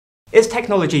Is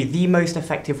technology the most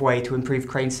effective way to improve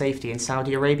crane safety in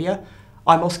Saudi Arabia?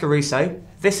 I'm Oscar Rousseau,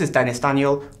 this is Dennis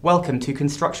Daniel, welcome to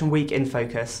Construction Week in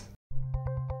Focus.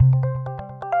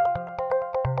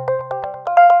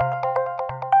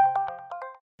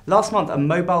 Last month, a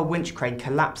mobile winch crane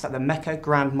collapsed at the Makkah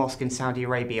Grand Mosque in Saudi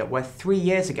Arabia, where 3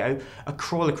 years ago, a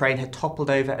crawler crane had toppled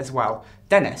over as well.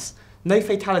 Dennis, no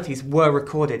fatalities were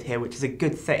recorded here, which is a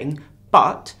good thing,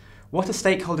 but what are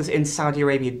stakeholders in Saudi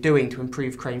Arabia doing to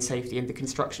improve crane safety in the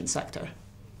construction sector?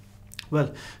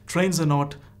 Well, trains are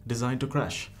not designed to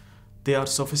crash. They are a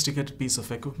sophisticated piece of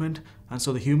equipment, and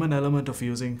so the human element of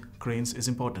using cranes is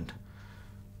important.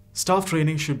 Staff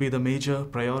training should be the major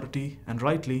priority, and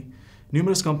rightly,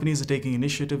 numerous companies are taking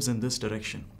initiatives in this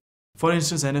direction. For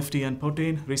instance, NFT and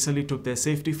Potain recently took their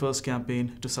Safety First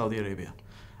campaign to Saudi Arabia.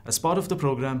 As part of the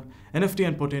program, NFT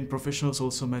and Potain professionals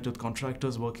also met with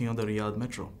contractors working on the Riyadh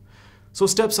Metro. So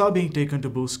steps are being taken to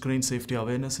boost crane safety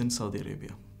awareness in Saudi Arabia.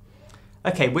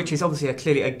 Okay, which is obviously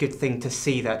clearly a good thing to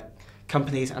see that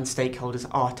companies and stakeholders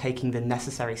are taking the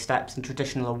necessary steps and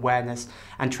traditional awareness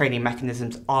and training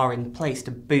mechanisms are in place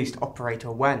to boost operator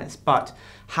awareness. But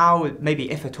how, maybe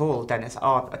if at all, Dennis,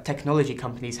 are technology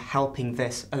companies helping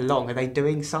this along? Are they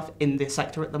doing stuff in this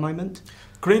sector at the moment?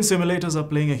 Crane simulators are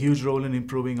playing a huge role in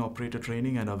improving operator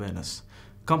training and awareness.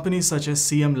 Companies such as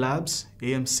CM Labs,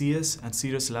 AMCS and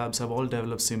Cirrus Labs have all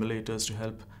developed simulators to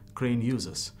help crane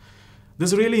users.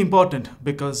 This is really important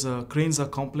because cranes are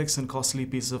complex and costly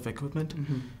pieces of equipment.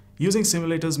 Using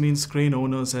simulators means crane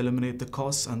owners eliminate the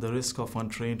costs and the risk of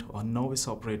untrained or novice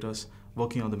operators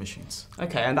working on the machines.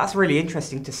 Okay, and that's really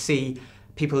interesting to see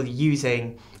people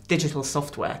using digital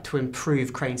software to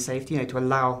improve crane safety, to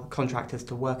allow contractors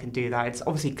to work and do that. It's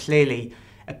obviously clearly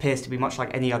appears to be much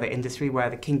like any other industry where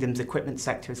the kingdom's equipment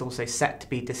sector is also set to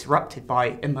be disrupted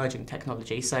by emerging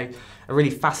technology. So a really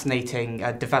fascinating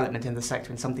development in the sector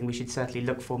and something we should certainly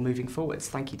look for moving forwards.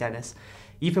 Thank you, Dennis.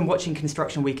 You've been watching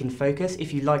Construction Week in Focus.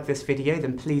 If you like this video,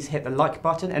 then please hit the like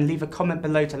button and leave a comment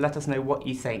below to let us know what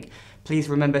you think. Please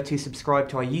remember to subscribe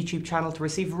to our YouTube channel to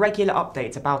receive regular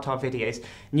updates about our videos.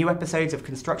 New episodes of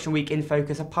Construction Week in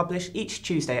Focus are published each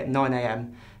Tuesday at 9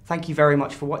 AM. Thank you very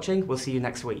much for watching. We'll see you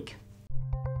next week.